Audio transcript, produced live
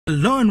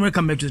Hello and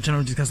welcome back to the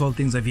channel to discuss all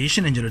things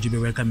aviation, and to be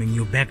welcoming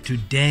you back.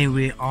 Today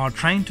we are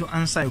trying to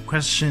answer a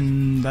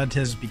question that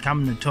has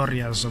become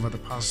notorious over the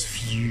past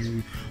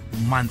few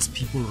months.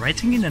 People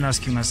writing in and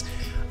asking us,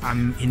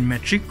 I'm in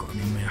matric,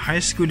 I'm in my high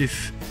school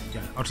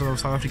outside of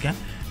South Africa,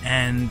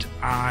 and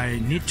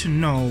I need to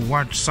know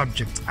what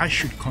subjects I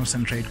should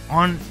concentrate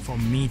on for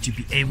me to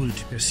be able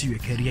to pursue a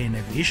career in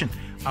aviation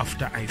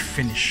after I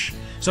finish.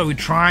 So we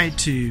try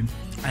to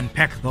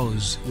unpack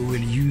those. We will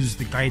use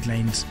the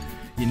guidelines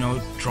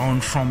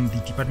drawn from the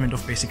Department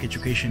of Basic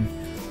Education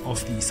of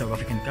the South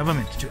African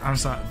government to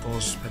answer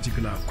those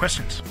particular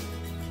questions.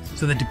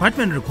 So the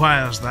department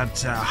requires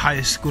that high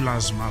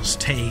schoolers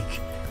must take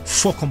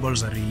 4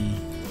 compulsory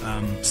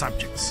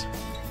subjects.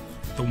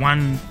 The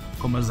one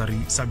compulsory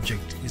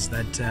subject is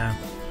that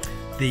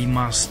they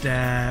must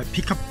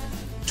pick up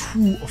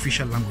 2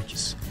 official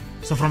languages.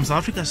 So from South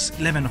Africa's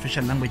 11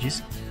 official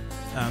languages,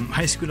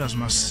 high schoolers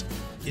must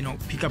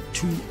pick up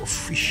 2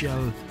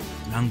 official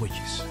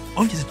languages.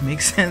 Obviously it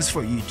makes sense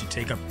for you to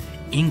take up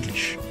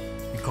English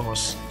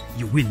because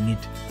you will need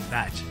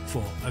that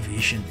for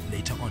aviation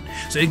later on.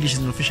 So English is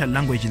an official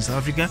language in South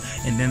Africa,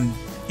 and then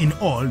in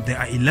all there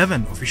are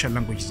 11 official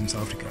languages in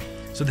South Africa.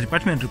 So the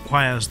department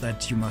requires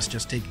that you must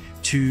just take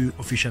 2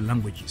 official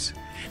languages.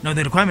 Now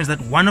the requirement is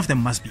that one of them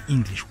must be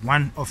English.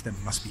 One of them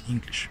must be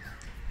English.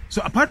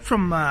 So apart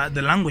from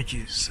the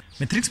languages,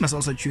 matrics must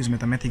also choose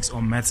mathematics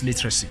or maths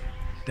literacy.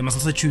 They must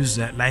also choose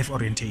life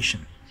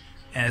orientation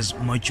as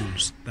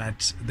modules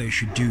that they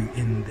should do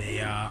in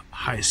their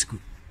high school.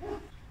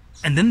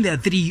 And then there are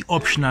 3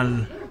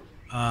 optional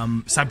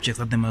subjects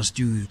that they must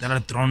do that are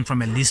drawn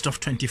from a list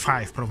of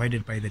 25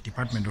 provided by the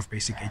Department of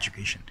Basic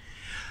Education.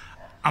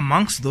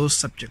 Amongst those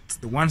subjects,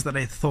 the ones that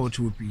I thought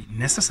would be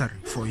necessary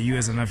for you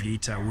as an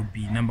aviator would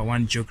be number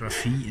 1,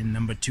 geography, and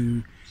number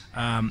 2,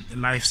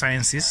 life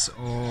sciences,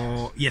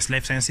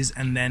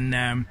 and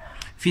then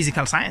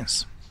physical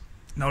science.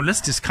 Now let's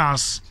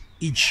discuss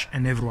each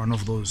and every one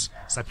of those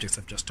subjects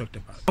I've just talked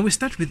about. Now we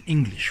start with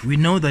English. We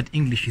know that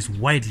English is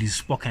widely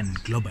spoken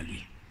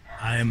globally.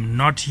 I am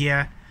not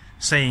here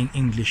saying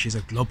English is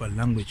a global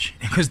language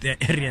because there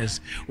are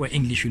areas where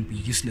English will be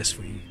useless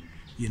for you.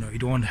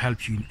 It won't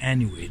help you in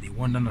any way. They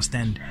won't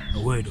understand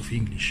a word of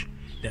English.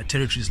 There are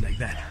territories like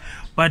that.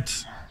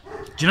 But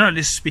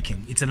generally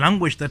speaking, it's a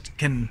language that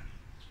can,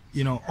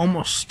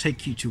 almost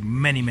take you to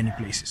many, many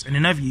places. And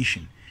in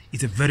aviation,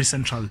 it's a very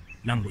central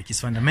language.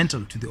 It's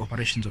fundamental to the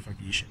operations of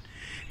aviation.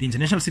 The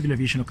International Civil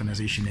Aviation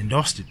Organization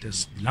endorsed it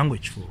as the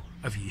language for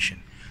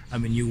aviation. I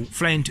mean, you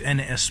fly into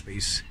any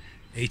airspace,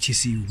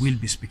 ATC will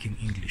be speaking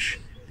English.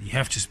 You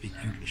have to speak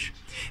English.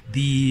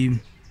 The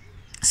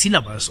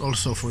syllabus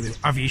also for the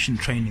aviation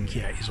training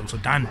here is also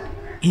done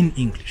in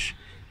English.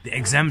 The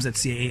exams at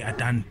CAA are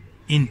done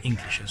in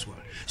English as well.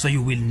 So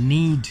you will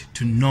need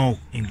to know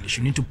English.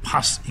 You need to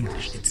pass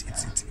English.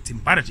 It's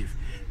imperative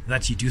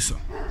that you do so.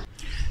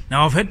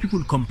 Now I've heard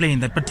people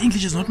complain that, but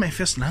English is not my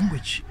first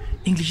language.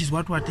 English is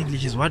what?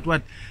 English is what?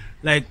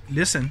 Like,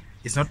 listen,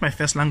 it's not my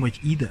first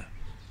language either.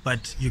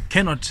 But you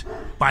cannot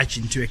barge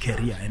into a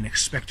career and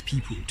expect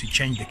people to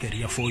change the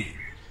career for you.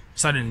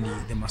 Suddenly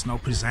they must now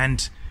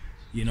present,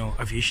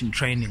 aviation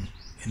training,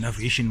 and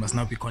aviation must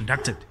now be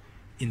conducted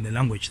in the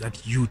language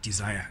that you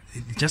desire.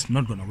 It's just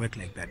not going to work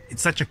like that.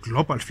 It's such a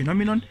global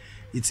phenomenon.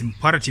 It's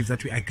imperative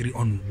that we agree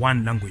on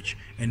one language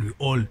and we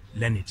all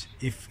learn it.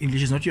 If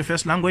English is not your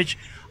first language,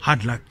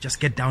 hard luck. Just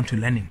get down to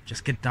learning.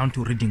 Just get down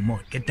to reading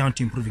more. Get down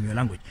to improving your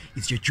language.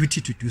 It's your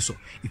duty to do so.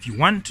 If you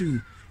want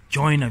to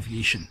join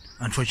aviation,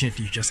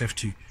 unfortunately, you just have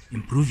to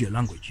improve your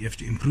language. You have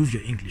to improve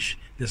your English.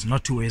 There's no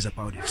 2 ways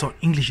about it. So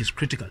English is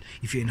critical.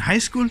 If you're in high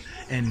school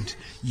and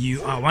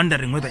you are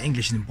wondering whether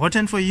English is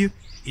important for you,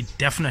 it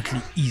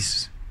definitely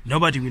is.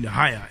 Nobody will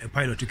hire a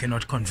pilot who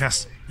cannot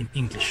converse in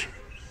English.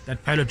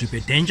 That pilot will be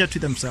a danger to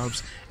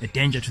themselves, a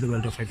danger to the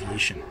world of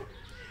aviation.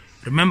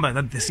 Remember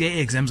that the CAA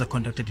exams are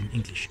conducted in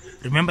English.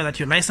 Remember that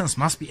your license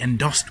must be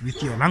endorsed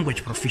with your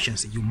language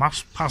proficiency. You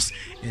must pass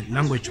a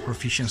language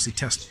proficiency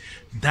test.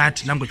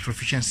 That language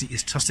proficiency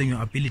is testing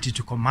your ability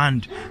to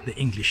command the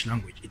English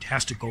language. It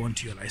has to go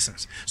onto your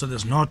license. So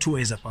there's no 2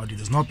 ways about it.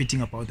 There's no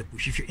beating about the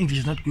bush. If your English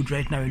is not good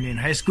right now when you're in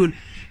high school,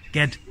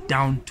 get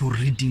down to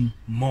reading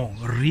more.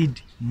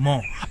 Read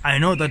more. I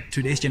know that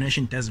today's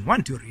generation doesn't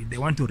want to read. They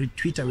want to read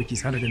Twitter, which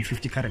is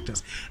 150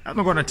 characters. That's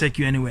not going to take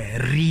you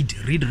anywhere. Read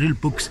real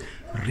books.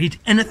 Read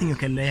anything you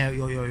can lay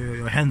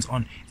your hands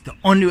on. It's the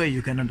only way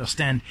you can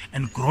understand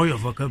and grow your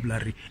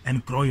vocabulary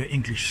and grow your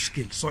English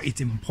skills. So it's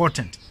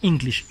important.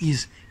 English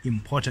is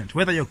important.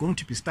 Whether you're going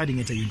to be studying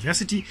at a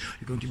university,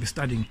 you're going to be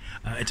studying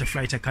at a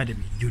flight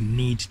academy, you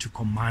need to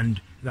command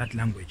that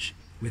language.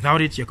 Without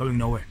it, you're going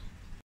nowhere.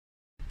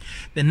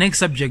 The next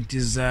subject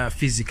is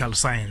physical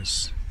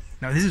science.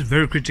 Now this is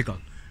very critical.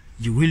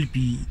 You will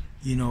be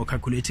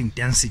calculating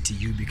density,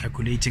 you'll be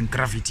calculating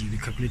gravity, you'll be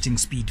calculating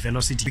speed,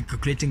 velocity, you'll be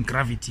calculating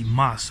gravity,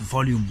 mass,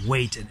 volume,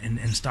 weight,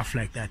 and stuff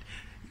like that.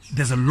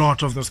 There's a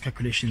lot of those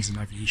calculations in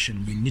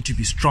aviation. You need to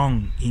be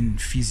strong in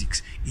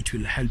physics. It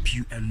will help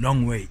you a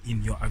long way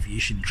in your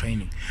aviation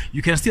training.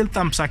 You can still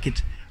thumb suck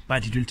it,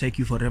 but it will take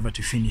you forever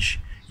to finish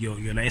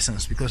your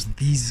license, because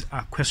these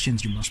are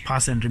questions you must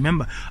pass. And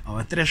remember,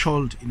 our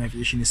threshold in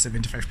aviation is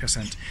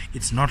 75%.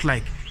 It's not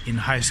like in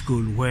high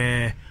school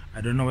where,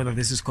 I don't know whether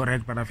this is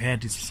correct, but I've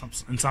heard it's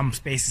in some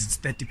spaces it's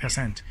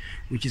 30%,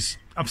 which is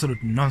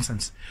absolute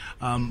nonsense.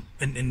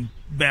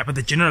 But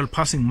the general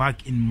passing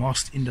mark in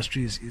most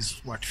industries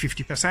is what,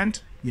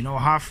 50%? You know,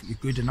 half, you're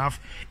good enough.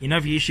 In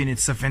aviation,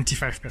 it's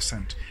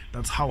 75%.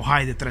 That's how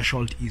high the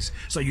threshold is.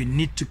 So you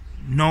need to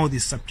know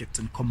these subjects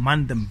and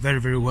command them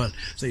very, very well.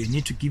 So you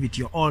need to give it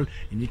your all.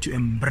 You need to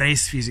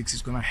embrace physics.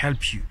 It's going to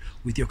help you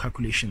with your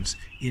calculations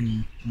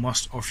in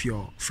most of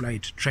your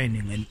flight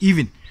training. And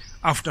even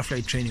after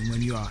flight training,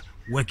 when you are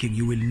working,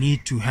 you will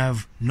need to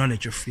have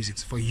knowledge of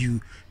physics for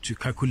you to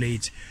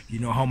calculate, you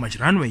know, how much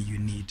runway you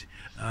need,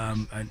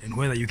 and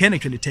whether you can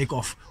actually take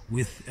off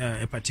with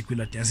a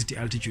particular density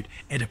altitude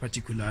at a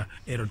particular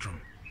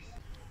aerodrome.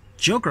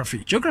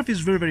 Geography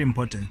is very, very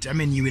important. I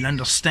mean, you will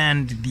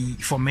understand the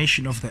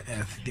formation of the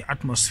earth, the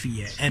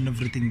atmosphere, and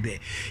everything there.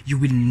 You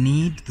will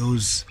need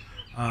those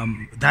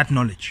that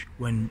knowledge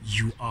when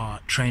you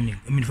are training.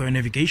 I mean, for your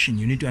navigation,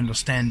 you need to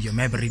understand your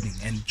map reading,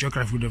 and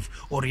geography would have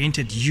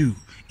oriented you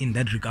in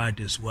that regard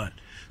as well.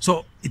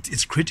 So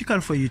it's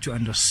critical for you to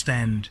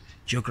understand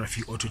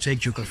geography, or to take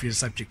geography as a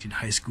subject in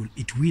high school.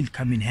 It will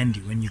come in handy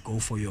when you go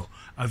for your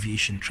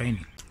aviation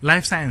training.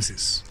 Life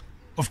sciences.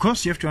 Of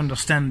course, you have to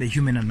understand the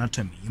human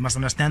anatomy. You must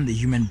understand the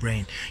human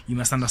brain. You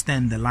must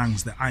understand the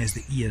lungs, the eyes,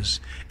 the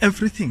ears,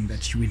 everything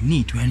that you will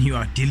need when you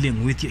are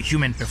dealing with your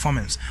human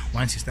performance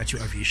once you start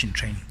your aviation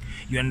training.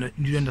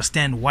 You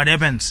understand what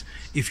happens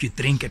if you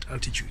drink at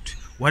altitude.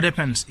 What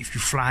happens if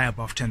you fly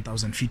above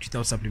 10,000 feet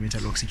without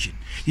supplemental oxygen?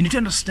 You need to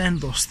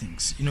understand those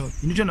things. You know,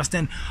 you need to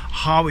understand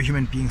how a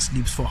human being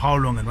sleeps for how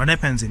long, and what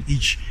happens in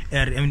each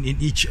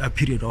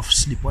period of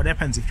sleep. What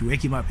happens if you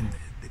wake him up in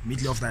the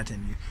middle of that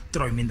and you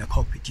throw him in the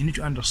cockpit? You need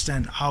to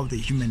understand how the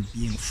human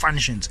being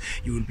functions.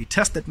 You will be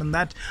tested on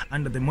that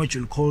under the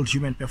module called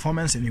human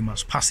performance, and you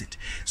must pass it.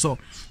 So,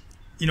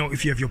 you know,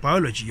 if you have your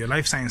biology, your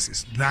life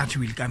sciences, that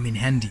will come in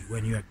handy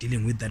when you are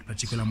dealing with that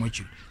particular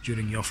module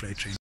during your flight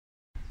training.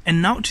 And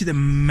now to the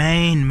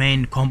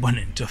main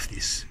component of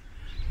this: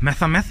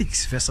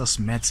 mathematics versus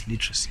maths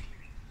literacy.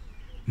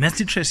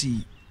 Maths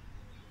literacy,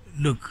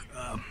 look,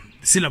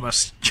 the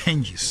syllabus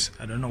changes.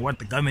 I don't know what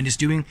the government is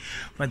doing,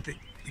 but the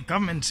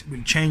government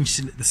will change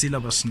the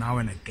syllabus now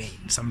and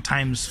again,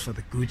 sometimes for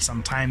the good,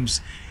 sometimes,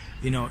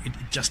 you know, it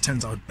just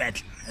turns out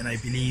badly. And I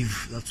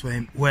believe that's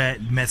where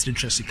maths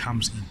literacy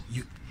comes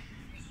in.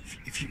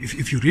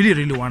 If you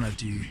really want to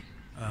do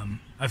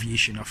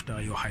aviation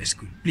after your high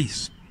school,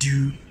 please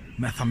do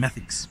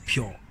mathematics,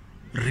 pure,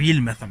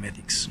 real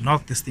mathematics,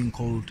 not this thing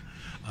called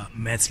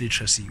maths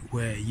literacy,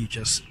 where you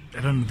just, I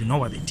don't even know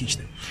what they teach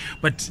them,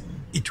 but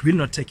it will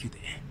not take you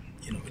there.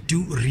 You know,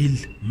 do real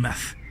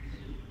math.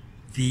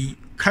 The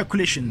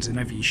calculations in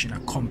aviation are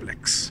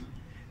complex.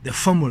 The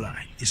formula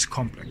is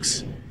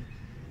complex.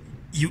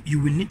 You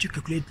will need to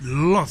calculate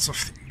lots of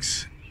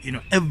things. You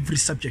know, every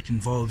subject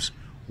involves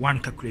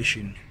one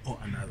calculation or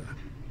another.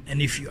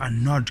 And if you are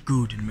not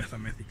good in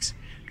mathematics,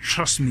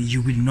 trust me,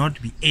 you will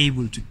not be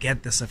able to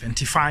get the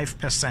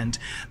 75%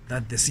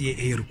 that the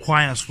CAA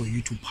requires for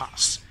you to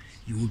pass.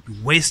 You will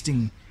be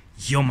wasting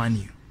your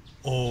money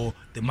or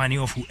the money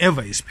of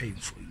whoever is paying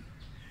for you.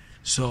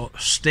 So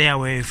stay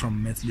away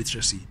from math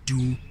literacy.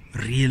 Do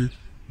real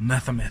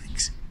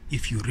mathematics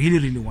if you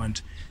really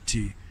want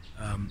to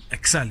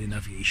excel in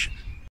aviation.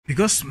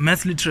 Because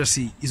math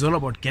literacy is all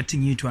about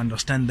getting you to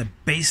understand the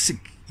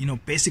basic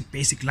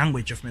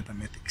language of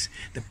mathematics,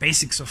 the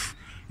basics of,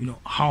 you know,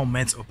 how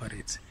maths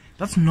operates.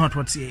 That's not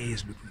what CAA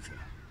is looking for.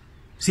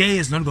 CAA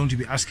is not going to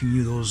be asking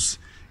you those,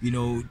 you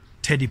know,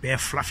 teddy bear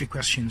fluffy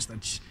questions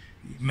that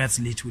maths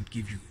lit would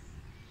give you.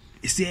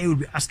 CAA will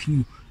be asking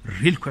you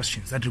real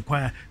questions that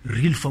require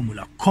real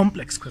formula,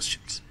 complex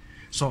questions.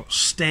 So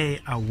stay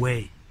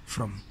away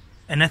from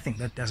anything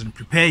that doesn't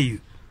prepare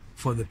you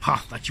for the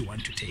path that you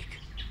want to take.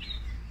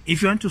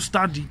 If you want to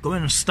study, go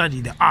and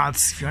study the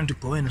arts. If you want to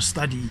go and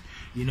study,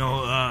 you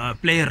know,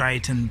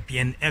 playwright and be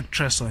an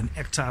actress or an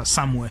actor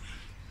somewhere,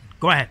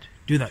 go ahead,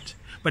 do that.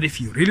 But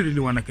if you really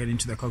want to get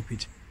into the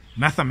cockpit,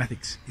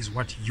 mathematics is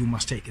what you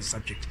must take as a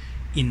subject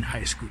in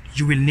high school.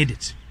 You will need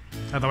it.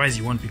 Otherwise,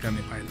 you won't become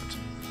a pilot.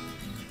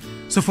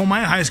 So for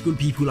my high school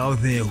people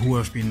out there who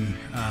have been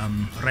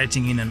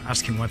writing in and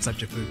asking what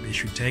subject they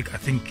should take, I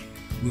think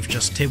we've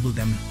just tabled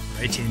them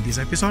right here in this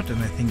episode,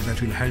 and I think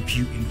that will help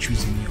you in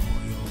choosing your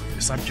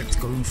subjects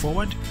going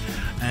forward.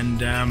 And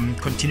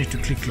continue to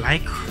click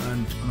like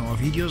on our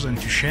videos and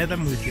to share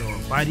them with your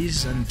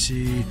buddies and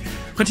to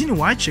continue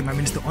watching. I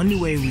mean, it's the only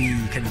way we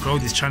can grow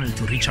this channel,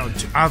 to reach out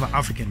to other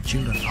African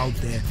children out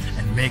there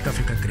and make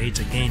Africa great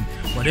again.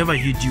 Whatever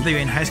you do, whether you're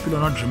in high school or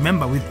not,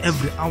 remember, with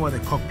every hour the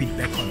cockpit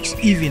beckons.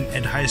 Even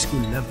at high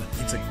school level,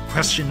 it's a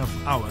question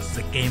of hours, it's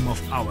a game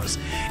of hours.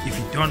 If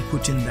you don't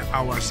put in the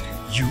hours,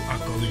 you are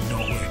going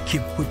nowhere.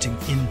 Keep putting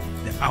in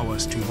the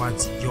hours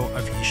towards your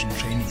aviation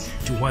training,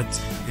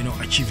 towards, you know,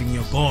 achieving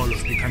your goal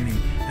of becoming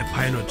a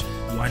pilot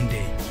one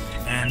day.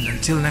 And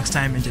until next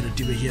time, Angela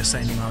Dube here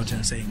signing out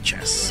and saying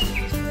cheers.